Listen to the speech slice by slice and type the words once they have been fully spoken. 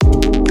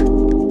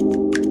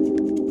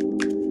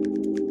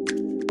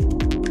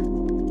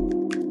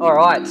All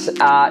right,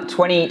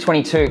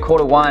 2022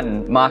 quarter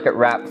one market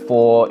wrap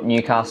for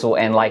Newcastle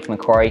and Lake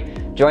Macquarie.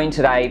 Joined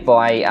today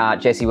by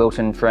Jesse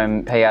Wilton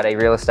from PRD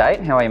Real Estate.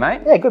 How are you,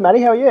 mate? Yeah, good,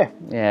 Matty. How are you?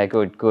 Yeah,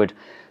 good.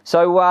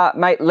 So,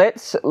 mate,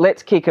 let's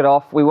kick it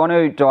off. We want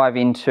to dive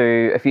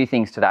into a few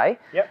things today.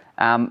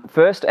 Yep.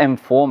 First and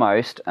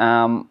foremost,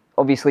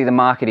 obviously the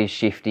market is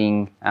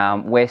shifting.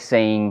 We're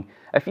seeing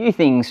a few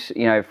things,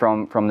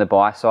 from the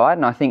buy side,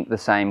 and I think the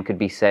same could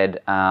be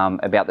said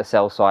about the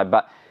sell side,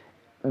 but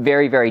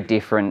very, very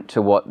different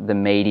to what the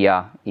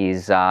media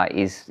is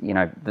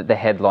the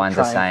headlines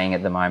are saying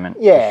at the moment.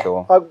 Yeah, for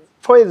sure.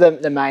 Probably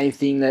the main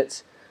thing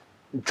that's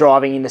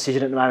driving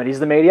indecision at the moment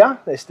is the media.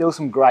 There's still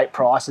some great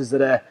prices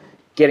that are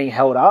getting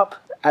held up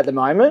at the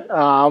moment.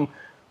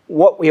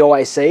 What we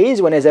always see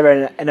is when there's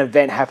ever an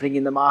event happening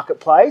in the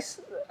marketplace,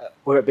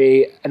 whether it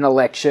be an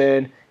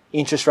election,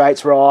 interest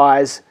rates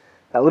rise,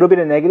 a little bit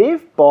of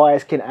negative,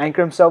 buyers can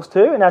anchor themselves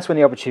to, and that's when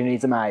the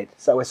opportunities are made.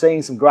 So we're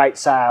seeing some great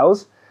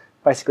sales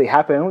basically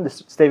happen with the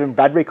Stephen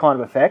Bradbury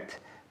kind of effect,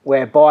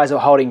 where buyers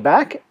are holding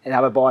back and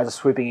other buyers are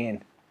swooping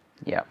in.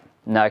 Yeah,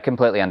 no,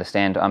 completely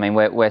understand. I mean,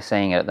 we're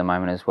seeing it at the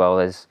moment as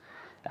well as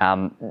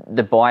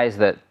the buyers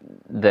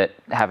that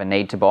have a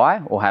need to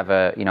buy or have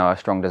a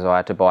strong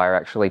desire to buy are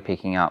actually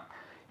picking up.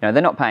 They're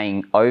not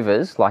paying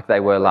overs like they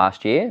were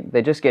last year.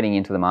 They're just getting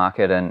into the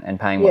market and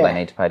paying what they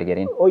need to pay to get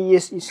in. Well, you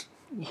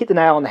hit the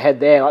nail on the head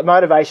there. Like,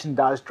 motivation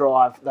does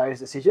drive those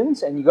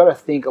decisions, and you've got to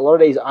think a lot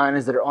of these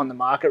owners that are on the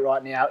market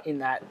right now in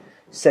that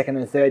second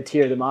and third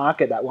tier of the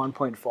market, that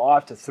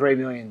 $1.5 to $3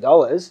 million,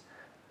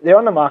 they're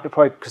on the market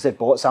probably because they've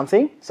bought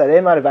something, so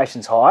their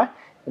motivation's high.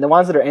 And the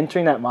ones that are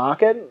entering that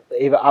market,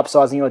 either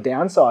upsizing or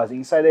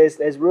downsizing, so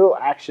there's real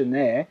action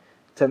there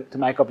to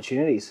make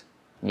opportunities.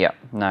 Yeah,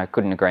 no,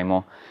 couldn't agree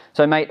more.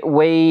 So, mate,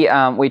 we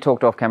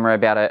talked off camera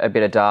about a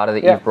bit of data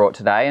that you've brought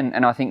today,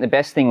 and I think the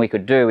best thing we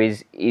could do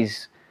is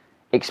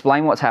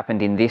explain what's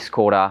happened in this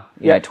quarter,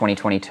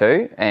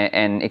 2022,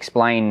 and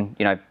explain,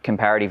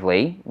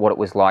 comparatively what it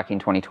was like in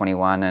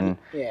 2021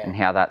 and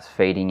how that's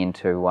feeding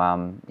into,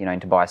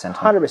 into buyer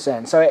sentiment.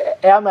 100%. So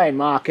our main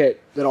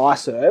market that I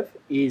serve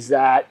is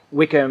that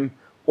Wickham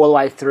all the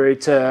way through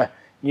to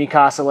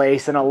Newcastle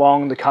East and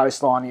along the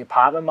coastline, the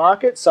apartment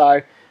market.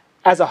 So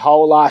as a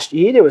whole last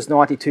year, there was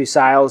 92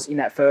 sales in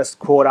that first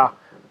quarter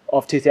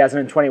of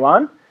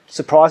 2021.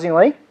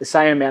 Surprisingly, the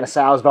same amount of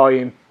sales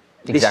volume.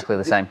 Exactly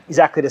the same.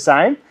 Exactly the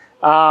same.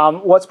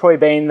 What's probably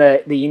been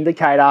the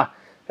indicator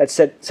that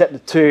set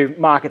the two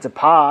markets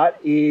apart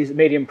is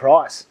median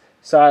price.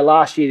 So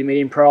last year the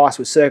median price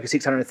was circa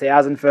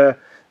 $600,000 for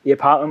the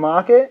apartment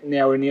market.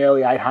 Now we're in the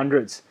early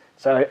 800s.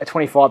 So a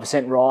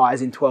 25%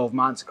 rise in 12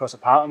 months across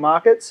apartment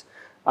markets.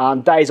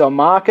 Days on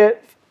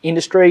market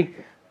industry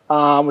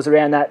was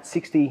around that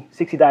 60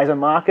 days on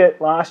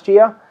market last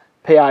year.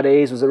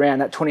 PRDs was around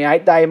that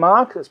 28-day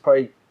mark. That's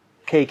probably a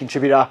key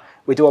contributor.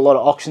 We do a lot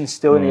of auctions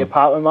still in the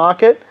apartment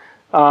market,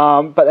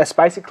 but that's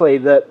basically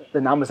the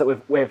numbers that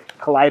we've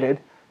collated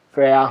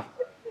for our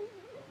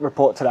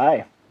report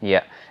today.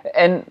 Yeah,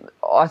 and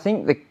I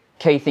think the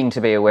key thing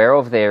to be aware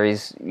of there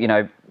is,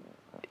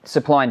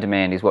 supply and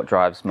demand is what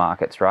drives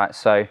markets, right?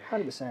 So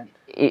 100%.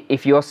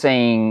 If you're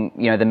seeing,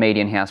 the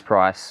median house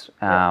price,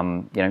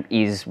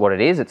 is what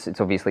it is,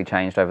 it's obviously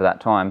changed over that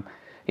time.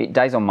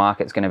 Days on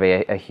market's going to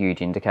be a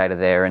huge indicator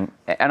there, and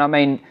I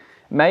mean,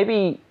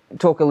 maybe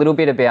talk a little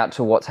bit about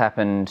to what's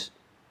happened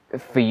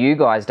for you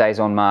guys days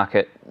on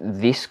market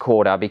this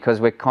quarter,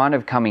 because we're kind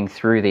of coming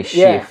through this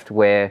shift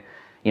where,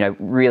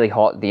 really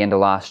hot at the end of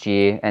last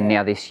year, and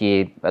now this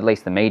year, at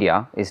least the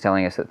media is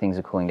telling us that things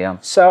are cooling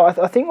down. So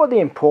I think what the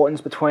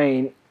importance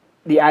between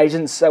the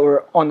agents that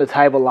were on the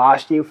table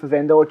last year for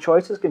vendor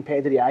choices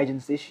compared to the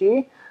agents this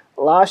year,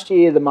 last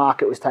year the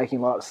market was taking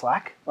a lot of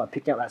slack, like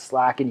picking up that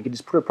slack, and you could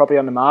just put a property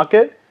on the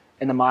market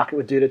and the market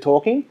would do the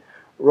talking.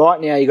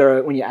 Right now, you got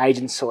to, when your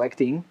agent's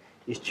selecting,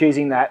 is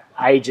choosing that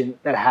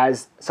agent that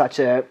has such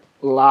a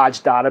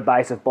large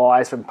database of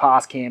buyers from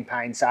past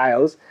campaign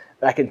sales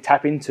that can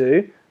tap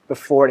into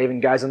before it even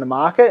goes on the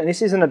market. And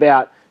this isn't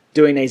about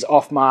doing these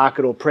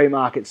off-market or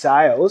pre-market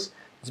sales.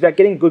 It's about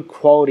getting good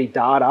quality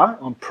data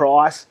on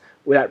price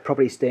where that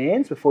property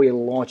stands before you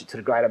launch it to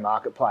the greater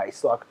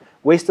marketplace. Like,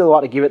 we still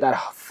like to give it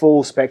that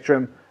full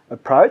spectrum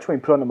approach when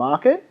we put it on the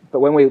market, but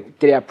when we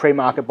get our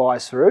pre-market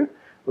buyers through,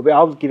 we'll be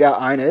able to give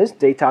our owners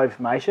detailed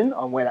information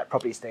on where that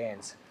property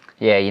stands.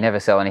 Yeah, you never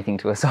sell anything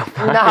to us off.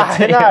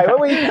 No.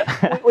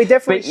 We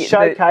definitely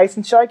showcase,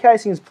 and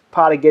showcasing is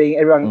part of getting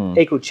everyone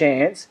equal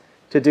chance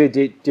to do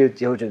due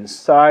diligence.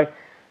 So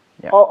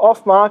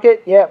off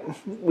market,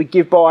 we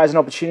give buyers an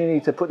opportunity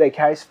to put their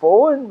case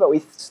forward, but we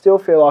still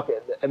feel like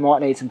it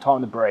might need some time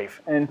to brief.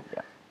 And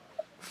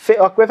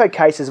like, we've had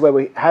cases where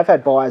we have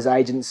had buyers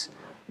agents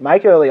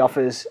make early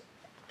offers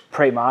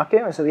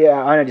pre-market, and so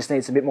our owner just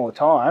needs a bit more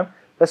time.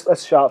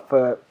 Let's show up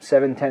for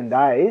 7-10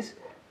 days.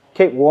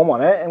 Keep warm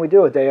on it, and we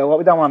do a deal. Like,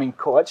 we've done one in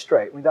Collette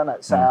Street. We've done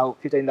that sale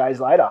 15 days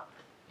later.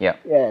 Yeah.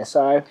 Yeah,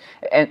 so...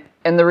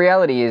 And the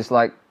reality is,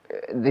 like,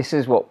 this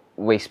is what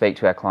we speak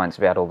to our clients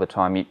about all the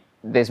time.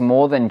 there's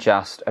more than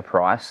just a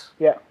price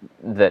Yeah.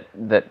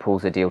 that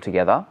pulls a deal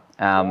together.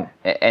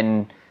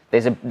 And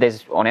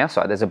there's on our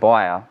side, there's a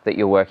buyer that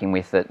you're working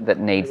with that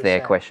needs their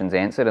 100%. questions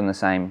answered, and the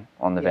same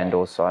on the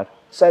vendor's side.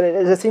 So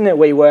there's a thing that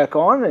we work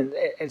on, and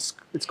it's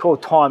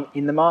called time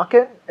in the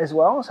market as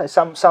well. So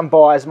some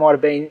buyers might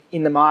have been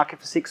in the market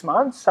for 6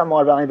 months, some might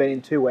have only been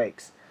in 2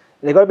 weeks.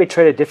 They've got to be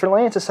treated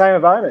differently. It's the same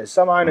with owners.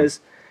 Some owners,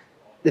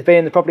 they've been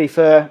in the property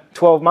for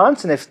 12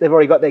 months and they've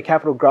already got their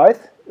capital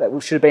growth that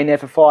should have been there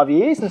for 5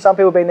 years, and some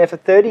people have been there for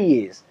 30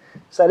 years.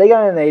 So they're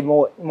going to need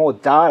more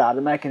data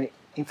to make an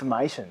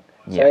information.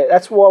 So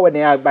that's why we're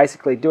now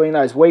basically doing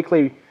those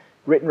weekly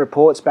written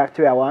reports back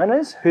to our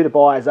owners, who the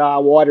buyers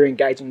are, why they're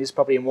engaging with this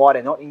property and why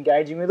they're not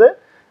engaging with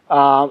it,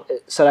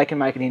 so they can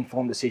make an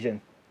informed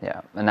decision.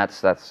 Yeah, and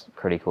that's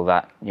critical,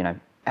 that, you know,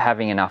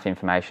 having enough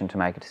information to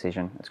make a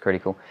decision. It's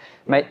critical.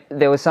 Mate,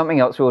 there was something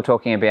else we were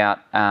talking about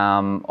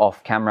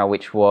off camera,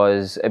 which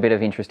was a bit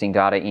of interesting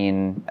data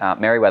in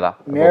Merewether.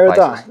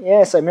 Merewether,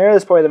 yeah, so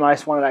Merewether's probably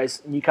one of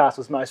those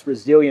Newcastle's most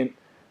resilient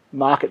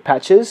market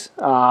patches.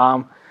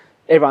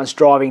 Everyone's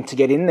driving to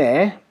get in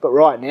there, but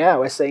right now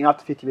we're seeing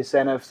up to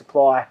 50% of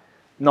supply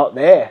not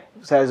there.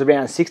 So there's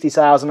around 60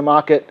 sales in the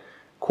market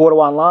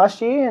Q1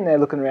 last year, and they're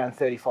looking around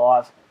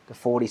 35 to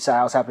 40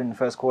 sales happening in the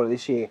first quarter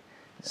this year.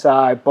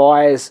 So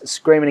buyers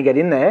screaming to get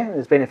in there.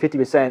 There's been a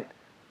 50%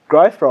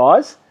 growth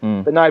rise,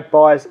 but no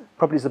buyers,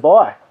 properties to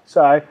buy.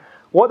 So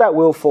what that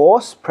will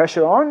force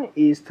pressure on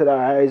is to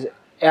those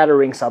outer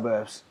ring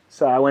suburbs.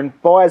 So when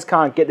buyers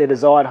can't get their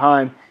desired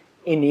home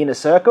in the inner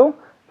circle,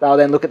 they'll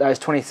then look at those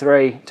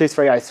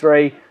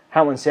 2303,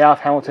 Hamilton South,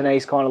 Hamilton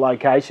East kind of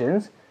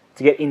locations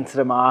to get into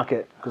the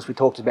market, because we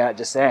talked about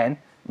just then,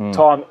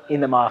 time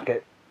in the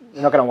market.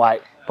 They're not going to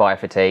wait. Buyer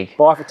fatigue.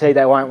 Buyer fatigue,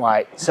 they won't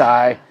wait.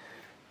 So,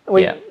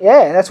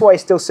 that's why you're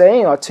still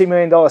seeing like $2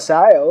 million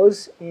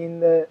sales in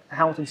the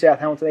Hamilton South,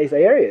 Hamilton East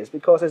areas,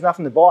 because there's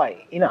nothing to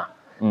buy inner.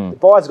 The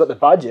buyers have got the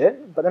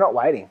budget, but they're not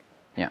waiting.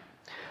 Yeah.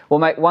 Well,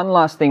 mate, one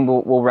last thing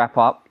we'll wrap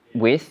up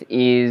with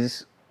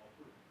is,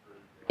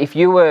 if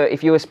you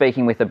were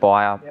speaking with a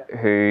buyer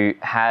who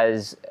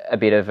has a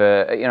bit of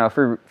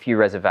a few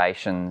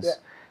reservations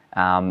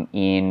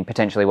in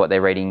potentially what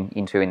they're reading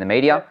into in the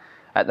media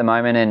at the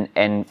moment,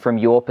 and from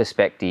your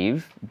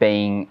perspective,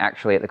 being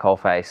actually at the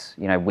coalface,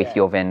 you know, with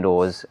your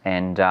vendors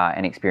and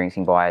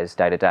experiencing buyers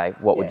day to day,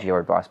 what would your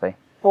advice be?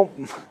 Well,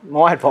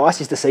 my advice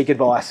is to seek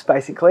advice,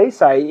 basically.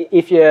 So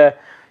if you're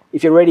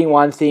reading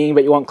one thing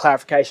but you want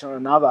clarification on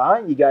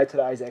another, you go to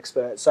those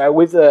experts. So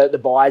with the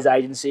buyer's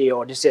agency,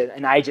 or just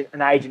an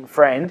agent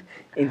friend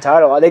in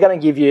total, they're going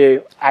to give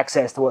you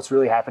access to what's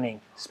really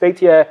happening. Speak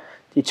to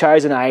your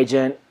chosen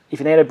agent. If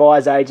you need a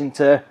buyer's agent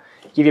to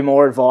give you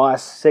more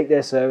advice, seek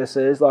their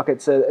services. Like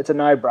it's a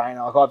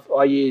no-brainer.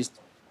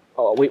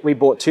 Like we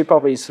bought 2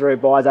 properties through a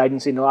buyer's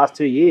agency in the last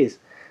 2 years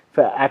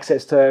for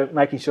access to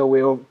making sure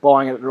we were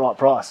buying it at the right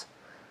price.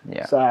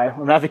 Yeah. So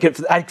I'm an advocate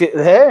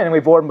there, and we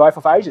bought them both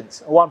off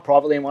agents, one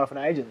privately and one off an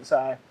agent.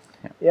 So,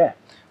 yeah.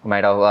 Well,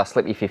 mate, I'll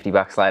slip you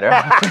 $50 later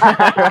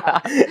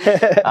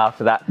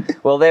after that.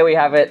 Well, there we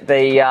have it,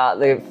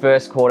 the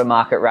first quarter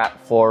market wrap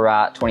for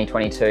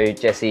 2022.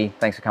 Jesse,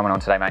 thanks for coming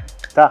on today, mate.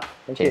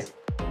 Thank Cheers. you.